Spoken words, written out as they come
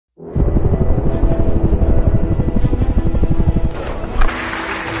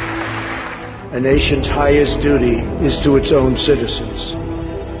A nation's highest duty is to its own citizens.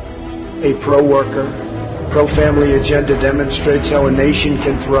 A pro-worker, pro-family agenda demonstrates how a nation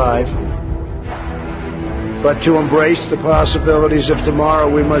can thrive. But to embrace the possibilities of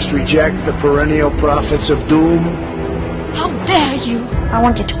tomorrow, we must reject the perennial prophets of doom. How dare you! I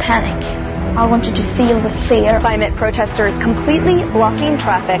want you to panic. I want you to feel the fear. Climate protesters completely blocking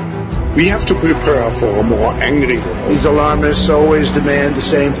traffic. We have to prepare for a more angry world. These alarmists always demand the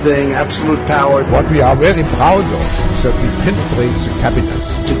same thing, absolute power. What we are very proud of is that we penetrate the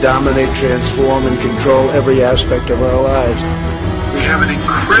cabinets. To dominate, transform, and control every aspect of our lives. We have an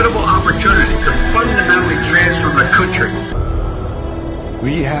incredible opportunity to fundamentally transform the country.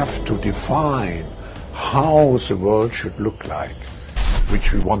 We have to define how the world should look like,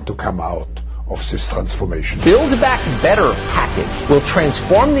 which we want to come out of this transformation. Build Back Better package will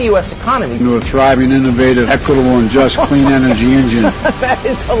transform the U.S. economy into a thriving, innovative, equitable, and just clean energy engine. That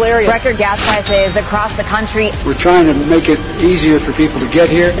is hilarious. Record gas prices across the country. We're trying to make it easier for people to get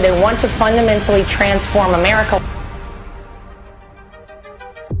here. They want to fundamentally transform America.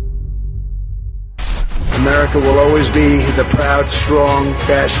 America will always be the proud, strong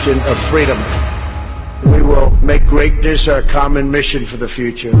bastion of freedom. We will make greatness our common mission for the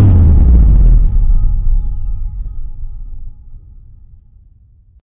future.